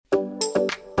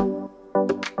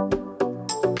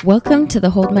Welcome to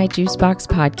the Hold My Juice Box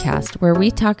podcast, where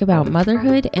we talk about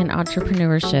motherhood and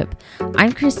entrepreneurship.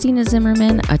 I'm Christina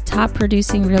Zimmerman, a top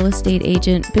producing real estate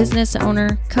agent, business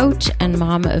owner, coach, and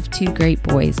mom of two great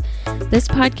boys. This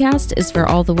podcast is for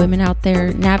all the women out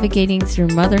there navigating through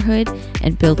motherhood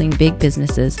and building big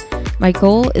businesses. My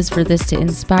goal is for this to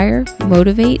inspire,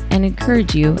 motivate, and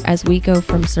encourage you as we go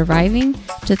from surviving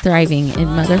to thriving in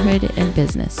motherhood and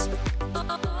business.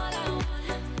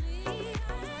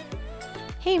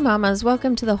 Hey mamas,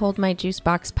 welcome to the Hold My Juice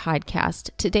Box podcast.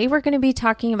 Today we're going to be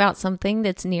talking about something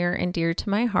that's near and dear to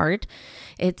my heart.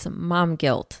 It's mom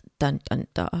guilt. Dun, dun,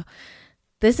 dun.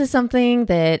 This is something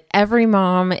that every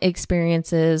mom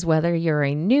experiences, whether you're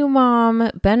a new mom,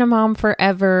 been a mom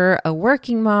forever, a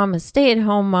working mom, a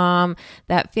stay-at-home mom,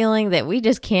 that feeling that we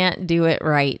just can't do it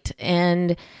right.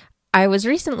 And I was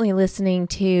recently listening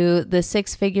to the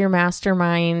Six Figure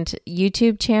Mastermind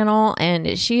YouTube channel,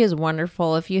 and she is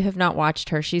wonderful. If you have not watched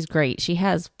her, she's great. She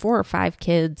has 4 or 5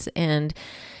 kids and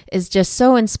is just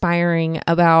so inspiring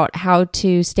about how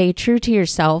to stay true to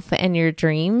yourself and your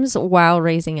dreams while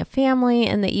raising a family,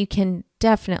 and that you can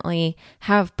definitely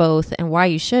have both and why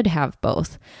you should have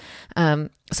both.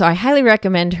 So I highly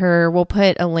recommend her. We'll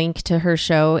put a link to her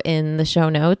show in the show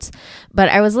notes. But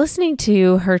I was listening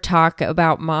to her talk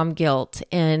about mom guilt,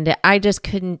 and I just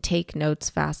couldn't take notes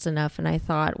fast enough. And I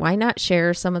thought, why not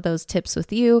share some of those tips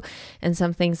with you and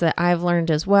some things that I've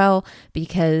learned as well?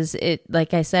 Because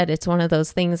like I said, it's one of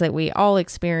those things that we all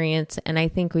experience, and I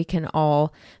think we can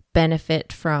all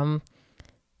benefit from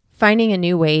finding a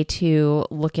new way to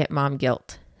look at mom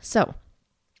guilt. So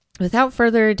without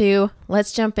further ado,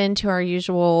 let's jump into our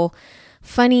usual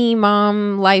funny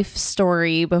mom life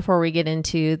story before we get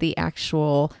into the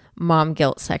actual mom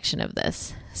guilt section of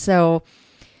this. So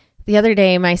the other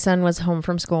day, my son was home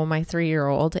from school, my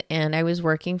 3-year-old, and I was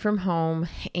working from home,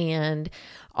 and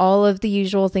all of the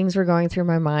usual things were going through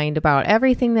my mind about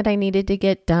everything that I needed to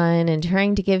get done and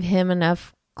trying to give him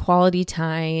enough quality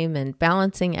time and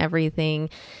balancing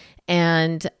everything.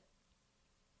 And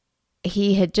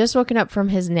he had just woken up from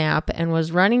his nap and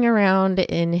was running around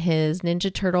in his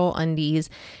Ninja Turtle undies.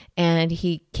 And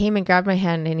he came and grabbed my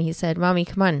hand and he said, "Mommy,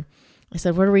 come on." I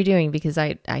said, "What are we doing?" Because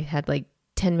I had like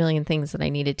 10 million things that I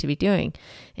needed to be doing.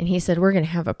 And he said, "We're going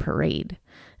to have a parade."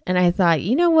 And I thought,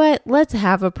 you know what? Let's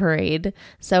have a parade.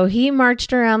 So he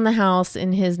marched around the house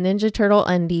in his Ninja Turtle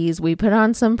undies. We put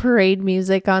on some parade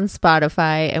music on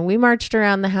Spotify and we marched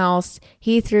around the house.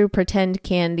 He threw pretend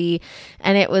candy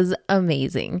and it was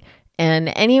amazing.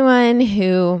 And anyone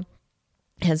who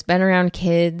has been around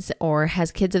kids or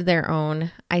has kids of their own,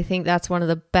 I think that's one of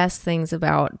the best things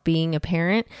about being a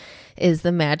parent is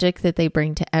the magic that they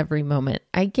bring to every moment.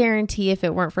 I guarantee if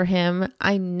it weren't for him,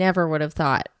 I never would have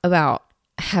thought about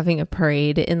having a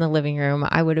parade in the living room.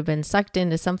 I would have been sucked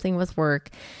into something with work.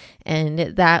 And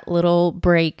that little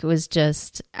break was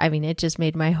just, it just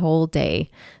made my whole day.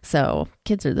 So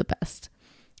kids are the best.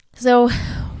 So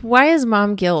why is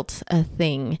mom guilt a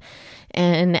thing?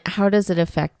 And how does it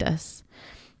affect us?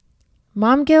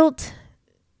 Mom guilt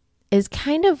is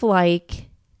kind of like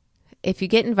if you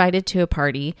get invited to a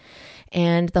party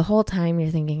and the whole time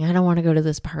you're thinking, I don't want to go to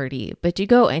this party, but you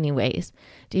go anyways.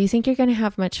 Do you think you're going to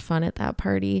have much fun at that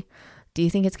party? Do you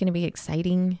think it's going to be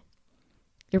exciting?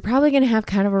 You're probably going to have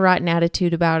kind of a rotten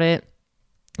attitude about it.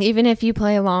 Even if you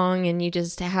play along and you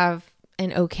just have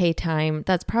an okay time,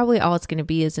 that's probably all it's going to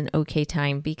be is an okay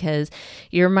time because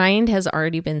your mind has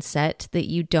already been set that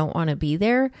you don't want to be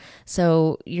there.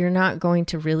 So you're not going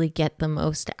to really get the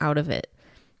most out of it.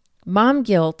 Mom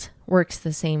guilt works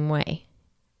the same way.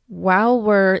 While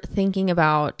we're thinking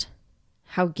about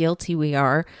how guilty we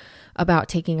are about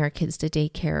taking our kids to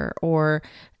daycare or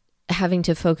having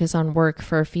to focus on work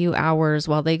for a few hours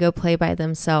while they go play by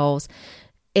themselves,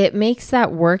 it makes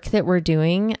that work that we're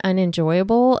doing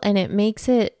unenjoyable, and it makes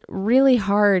it really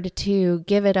hard to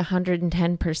give it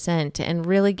 110% and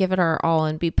really give it our all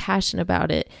and be passionate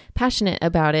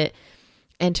about it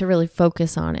and to really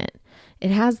focus on it.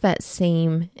 It has that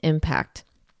same impact.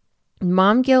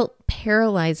 Mom guilt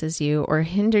paralyzes you or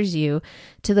hinders you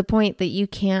to the point that you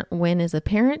can't win as a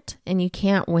parent and you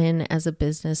can't win as a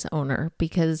business owner,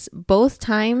 because both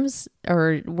times,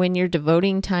 or when you're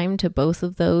devoting time to both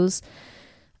of those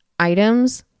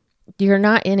items, you're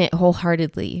not in it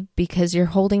wholeheartedly because you're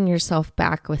holding yourself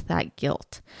back with that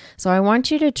guilt. So I want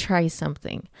you to try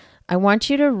something. I want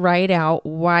you to write out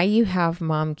why you have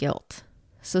mom guilt.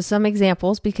 So some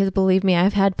examples, because believe me,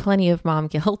 I've had plenty of mom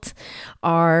guilt,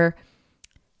 are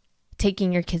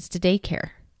taking your kids to daycare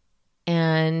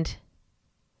and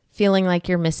feeling like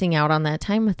you're missing out on that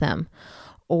time with them,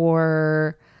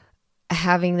 or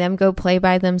having them go play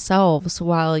by themselves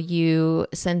while you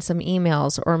send some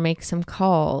emails or make some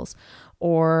calls,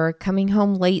 or coming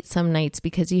home late some nights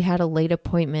because you had a late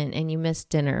appointment and you missed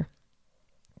dinner.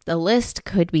 The list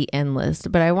could be endless,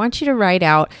 but I want you to write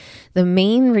out the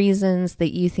main reasons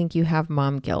that you think you have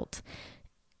mom guilt.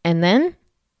 And then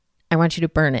I want you to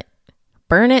burn it.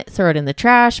 Burn it, throw it in the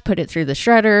trash, put it through the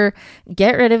shredder,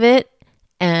 get rid of it.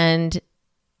 And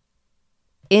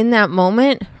in that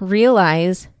moment,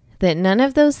 realize that none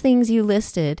of those things you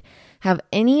listed have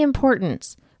any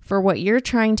importance for what you're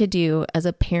trying to do as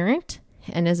a parent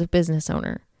and as a business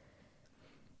owner.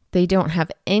 They don't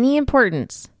have any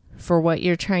importance for what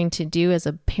you're trying to do as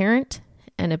a parent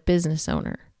and a business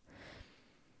owner.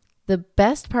 The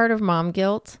best part of mom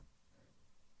guilt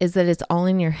is that it's all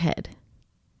in your head.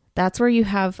 That's where you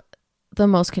have the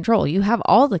most control. You have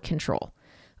all the control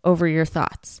over your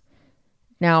thoughts.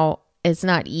 Now, it's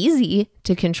not easy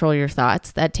to control your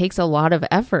thoughts. That takes a lot of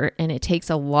effort, and it takes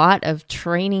a lot of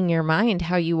training your mind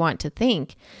how you want to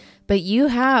think. But you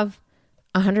have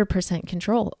 100%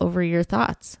 control over your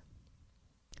thoughts.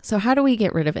 So how do we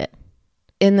get rid of it?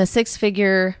 In the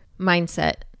 6-Figure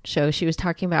Mindset show, she was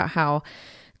talking about how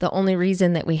the only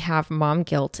reason that we have mom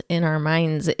guilt in our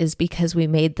minds is because we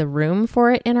made the room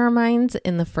for it in our minds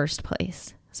in the first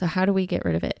place. So how do we get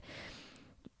rid of it?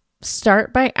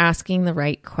 Start by asking the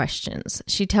right questions.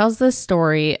 She tells this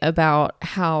story about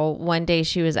how one day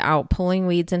she was out pulling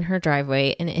weeds in her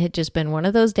driveway, and it had just been one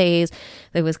of those days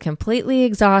that was completely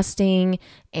exhausting,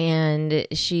 and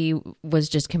she was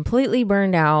just completely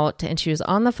burned out, and she was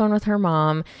on the phone with her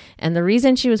mom. And the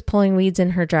reason she was pulling weeds in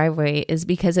her driveway is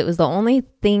because it was the only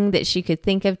thing that she could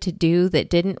think of to do that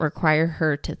didn't require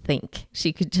her to think.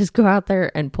 She could just go out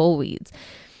there and pull weeds.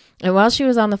 And while she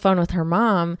was on the phone with her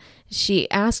mom, she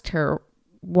asked her,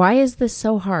 why is this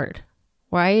so hard?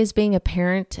 Why is being a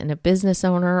parent and a business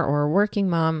owner or a working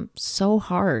mom so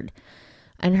hard?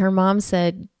 And her mom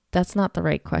said, that's not the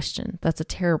right question. That's a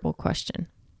terrible question.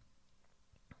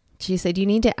 She said, you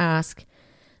need to ask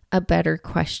a better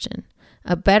question.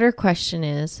 A better question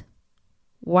is,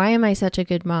 why am I such a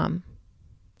good mom?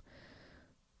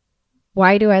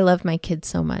 Why do I love my kids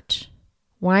so much?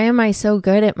 Why am I so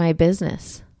good at my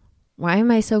business? Why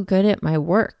am I so good at my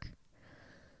work?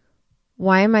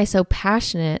 Why am I so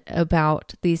passionate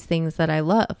about these things that I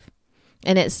love?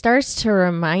 And it starts to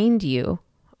remind you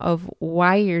of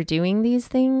why you're doing these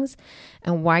things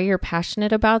and why you're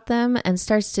passionate about them, and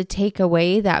starts to take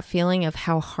away that feeling of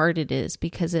how hard it is,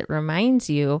 because it reminds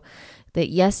you that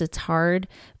yes, it's hard,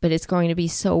 but it's going to be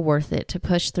so worth it to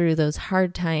push through those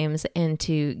hard times and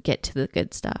to get to the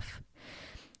good stuff.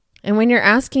 And when you're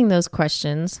asking those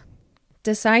questions,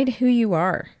 decide who you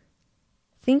are.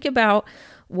 Think about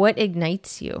what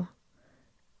ignites you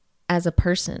as a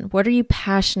person. What are you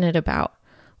passionate about?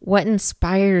 What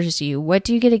inspires you? What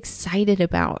do you get excited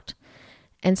about?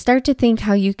 And start to think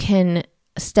how you can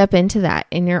step into that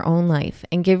in your own life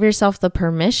and give yourself the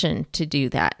permission to do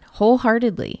that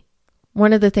wholeheartedly.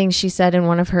 One of the things she said in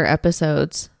one of her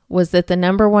episodes was that the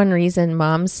number one reason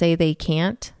moms say they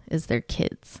can't is their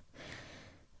kids.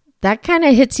 That kind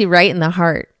of hits you right in the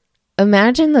heart.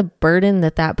 Imagine the burden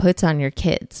that puts on your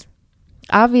kids.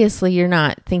 Obviously, you're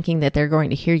not thinking that they're going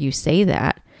to hear you say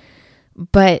that,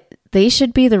 but they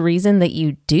should be the reason that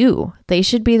you do. They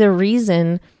should be the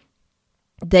reason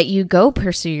that you go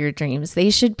pursue your dreams.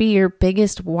 They should be your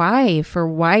biggest why for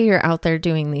why you're out there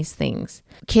doing these things.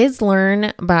 Kids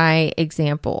learn by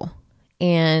example.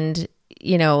 And,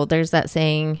 there's that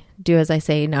saying, do as I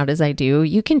say, not as I do.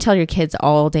 You can tell your kids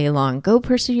all day long, go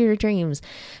pursue your dreams,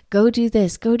 go do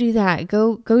this, go do that,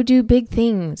 go do big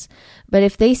things. But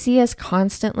if they see us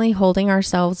constantly holding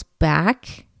ourselves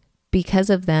back because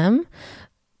of them,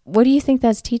 what do you think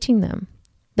that's teaching them?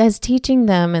 That's teaching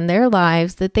them in their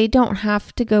lives that they don't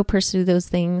have to go pursue those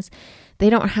things. They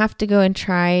don't have to go and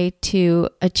try to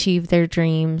achieve their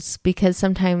dreams, because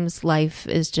sometimes life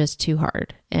is just too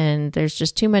hard and there's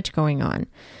just too much going on.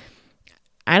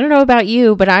 I don't know about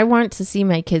you, but I want to see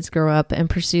my kids grow up and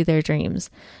pursue their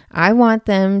dreams. I want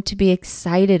them to be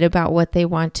excited about what they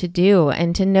want to do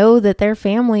and to know that their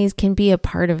families can be a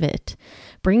part of it.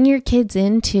 Bring your kids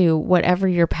into whatever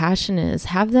your passion is.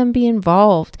 Have them be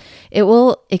involved. It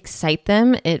will excite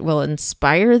them. It will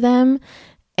inspire them.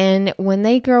 And when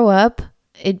they grow up,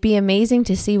 it'd be amazing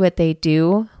to see what they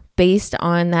do based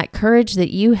on that courage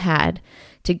that you had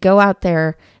to go out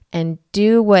there and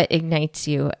do what ignites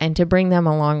you and to bring them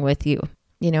along with you.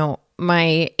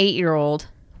 My 8-year-old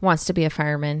wants to be a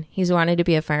fireman. He's wanted to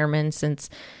be a fireman since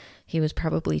He was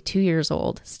probably 2 years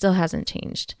old, still hasn't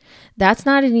changed. That's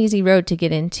not an easy road to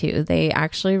get into. They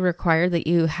actually require that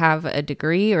you have a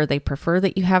degree, or they prefer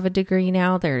that you have a degree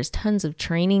now. There's tons of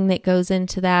training that goes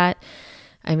into that.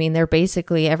 I mean, they're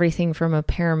basically everything from a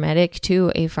paramedic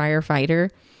to a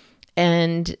firefighter.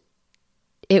 And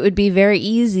it would be very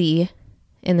easy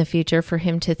in the future for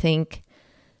him to think,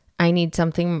 I need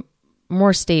something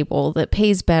more stable that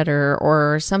pays better,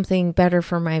 or something better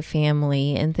for my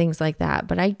family and things like that.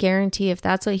 But I guarantee if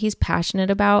that's what he's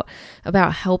passionate about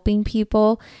helping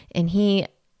people, and he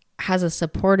has a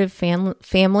supportive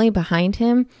family behind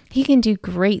him, he can do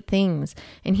great things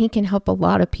and he can help a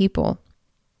lot of people.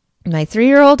 My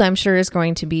 3-year-old, I'm sure, is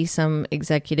going to be some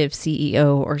executive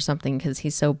CEO or something because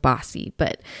he's so bossy,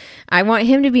 but I want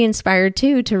him to be inspired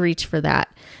too, to reach for that.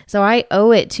 So I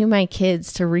owe it to my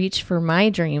kids to reach for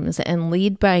my dreams and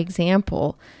lead by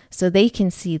example so they can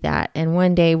see that. And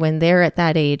one day when they're at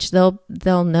that age, they'll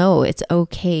know it's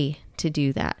okay to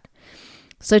do that.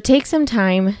 So take some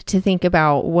time to think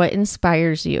about what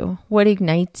inspires you, what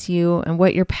ignites you, and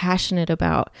what you're passionate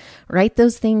about. Write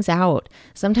those things out.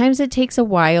 Sometimes it takes a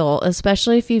while,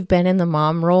 especially if you've been in the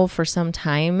mom role for some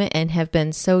time and have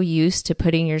been so used to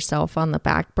putting yourself on the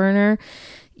back burner.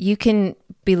 You can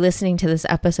be listening to this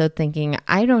episode thinking,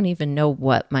 I don't even know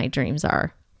what my dreams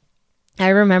are. I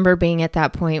remember being at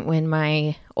that point when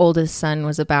my oldest son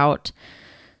was about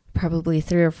probably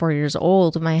 3 or 4 years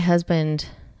old. My husband...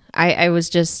 I was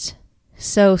just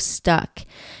so stuck,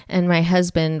 and my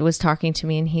husband was talking to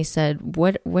me and he said,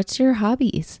 what's your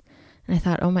hobbies? And I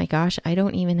thought, oh my gosh, I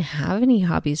don't even have any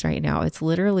hobbies right now. It's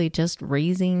literally just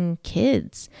raising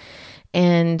kids.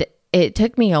 And it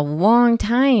took me a long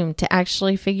time to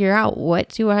actually figure out, what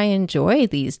do I enjoy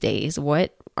these days?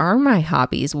 What are my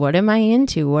hobbies? What am I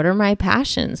into? What are my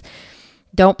passions?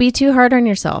 Don't be too hard on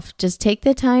yourself. Just take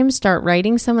the time, start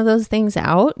writing some of those things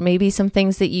out. Maybe some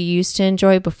things that you used to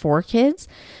enjoy before kids.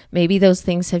 Maybe those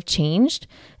things have changed,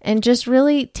 and just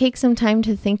really take some time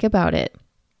to think about it.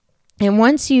 And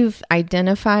once you've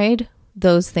identified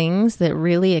those things that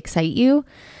really excite you,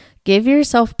 give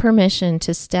yourself permission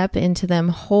to step into them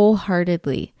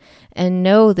wholeheartedly and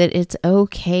know that it's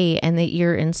okay and that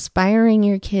you're inspiring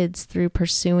your kids through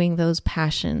pursuing those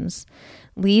passions.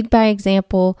 Lead by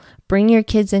example, bring your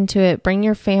kids into it, bring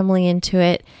your family into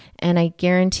it, and I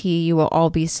guarantee you will all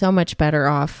be so much better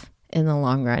off in the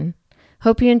long run.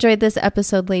 Hope you enjoyed this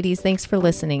episode, ladies. Thanks for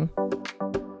listening.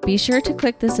 Be sure to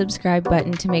click the subscribe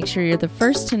button to make sure you're the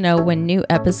first to know when new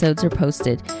episodes are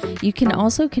posted. You can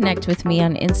also connect with me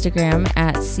on Instagram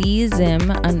at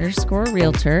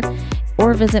czim_realtor,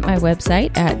 or visit my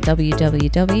website at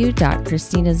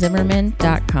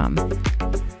www.christinazimmerman.com.